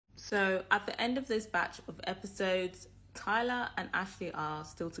So at the end of this batch of episodes, Tyler and Ashley are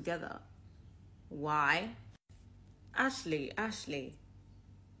still together. Why? Ashley.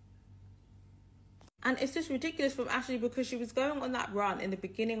 And it's just ridiculous from Ashley, because she was going on that run in the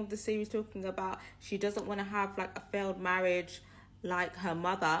beginning of the series talking about she doesn't want to have like a failed marriage like her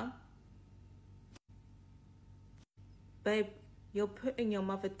mother. Babe, you're putting your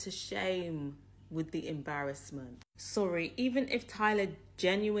mother to shame with the embarrassment. Sorry, even if Tyler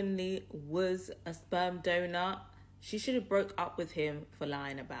genuinely was a sperm donor, she should have broke up with him for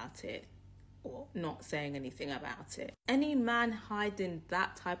lying about it or not saying anything about it. Any man hiding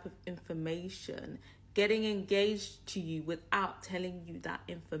that type of information, getting engaged to you without telling you that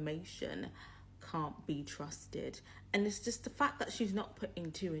information, can't be trusted. And it's just the fact that she's not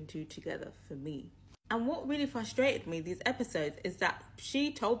putting two and two together for me. And what really frustrated me these episodes is that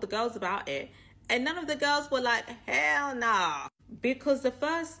she told the girls about it and none of the girls were like, hell nah. Because the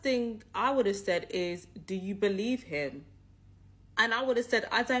first thing I would have said is, do you believe him? And I would have said,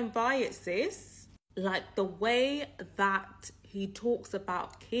 I don't buy it, sis. Like, the way that he talks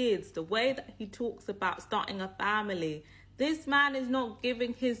about kids, the way that he talks about starting a family, this man is not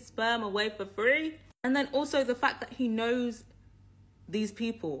giving his sperm away for free. And then also the fact that he knows these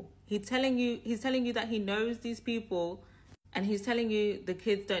people. He's telling you that he knows these people, and he's telling you the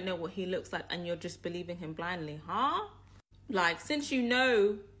kids don't know what he looks like, and you're just believing him blindly, huh? Like, since you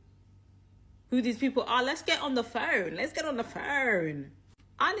know who these people are, let's get on the phone. Let's get on the phone.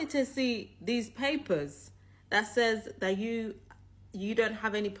 I need to see these papers that says that you don't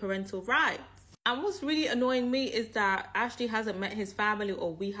have any parental rights. And what's really annoying me is that Ashley hasn't met his family,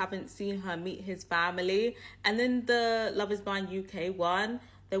 or we haven't seen her meet his family. And then the Love is Blind UK one,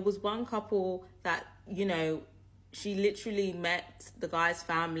 there was one couple that, you know, she literally met the guy's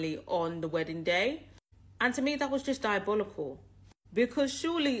family on the wedding day. And to me, that was just diabolical. Because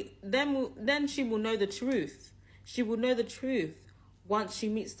surely then she will know the truth. She will know the truth once she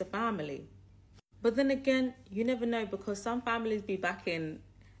meets the family. But then again, you never know, because some families be backing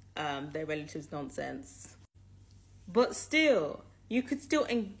their relatives' nonsense. But still, you could still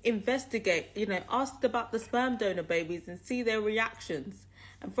investigate, you know, ask about the sperm donor babies and see their reactions.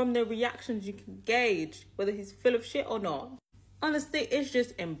 And from their reactions, you can gauge whether he's full of shit or not. Honestly, it's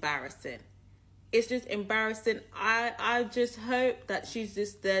just embarrassing. It's just embarrassing. I just hope that she's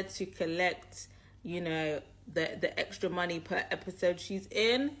just there to collect, you know, the extra money per episode she's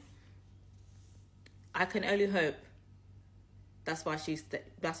in. I can only hope that's why she's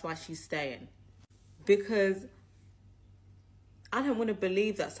staying. Because I don't want to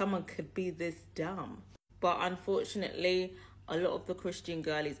believe that someone could be this dumb. But unfortunately, a lot of the Christian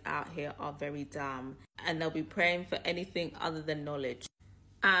girlies out here are very dumb, and they'll be praying for anything other than knowledge.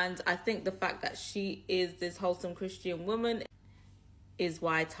 And I think the fact that she is this wholesome Christian woman is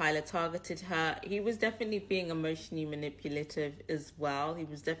why Tyler targeted her. He was definitely being emotionally manipulative as well. He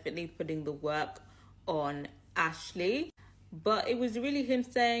was definitely putting the work on Ashley. But it was really him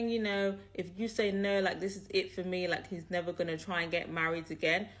saying, you know, if you say no, like, this is it for me, like, he's never going to try and get married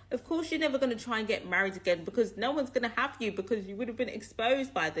again. Of course, you're never going to try and get married again, because no one's going to have you, because you would have been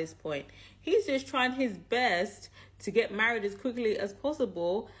exposed by this point. He's just trying his best to get married as quickly as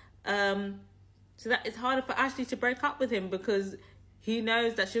possible, so that it's harder for Ashley to break up with him, because he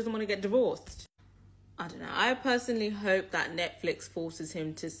knows that she doesn't want to get divorced. I don't know. I personally hope that Netflix forces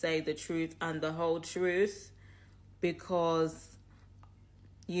him to say the truth and the whole truth. Because,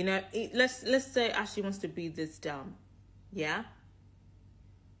 you know, let's say Ashley wants to be this dumb, yeah?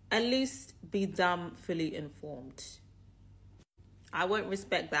 At least be dumb, fully informed. I won't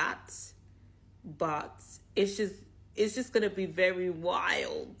respect that, but it's just gonna be very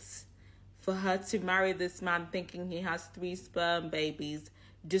wild for her to marry this man thinking he has 3 sperm babies,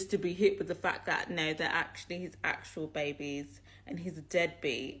 just to be hit with the fact that no, they're actually his actual babies, and he's a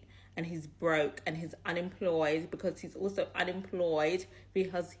deadbeat. And he's broke, and he's unemployed, because he's also unemployed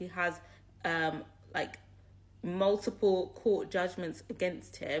because he has like multiple court judgments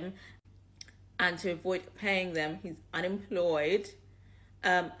against him, and to avoid paying them, he's unemployed.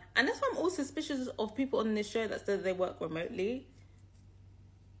 And that's why I'm also suspicious of people on this show that say they work remotely.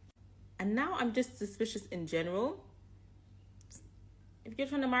 And now I'm just suspicious in general. If you're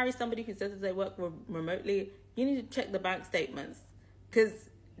trying to marry somebody who says that they work remotely, you need to check the bank statements, because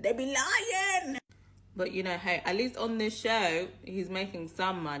they be lying. But, you know, hey, at least on this show, he's making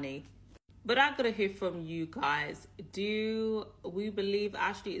some money. But I gotta hear from you guys. Do we believe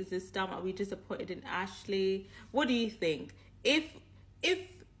Ashley is this dumb? Are we disappointed in Ashley? What do you think? If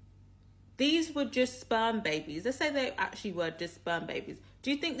these were just sperm babies, let's say they actually were just sperm babies, do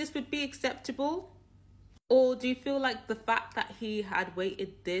you think this would be acceptable? Or do you feel like the fact that he had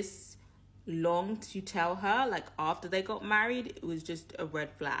waited this long to tell her, like after they got married, it was just a red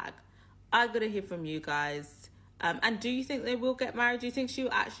flag? I gotta hear from you guys. And do you think they will get married? Do you think she'll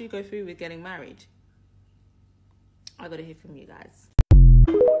actually go through with getting married? I gotta hear from you guys.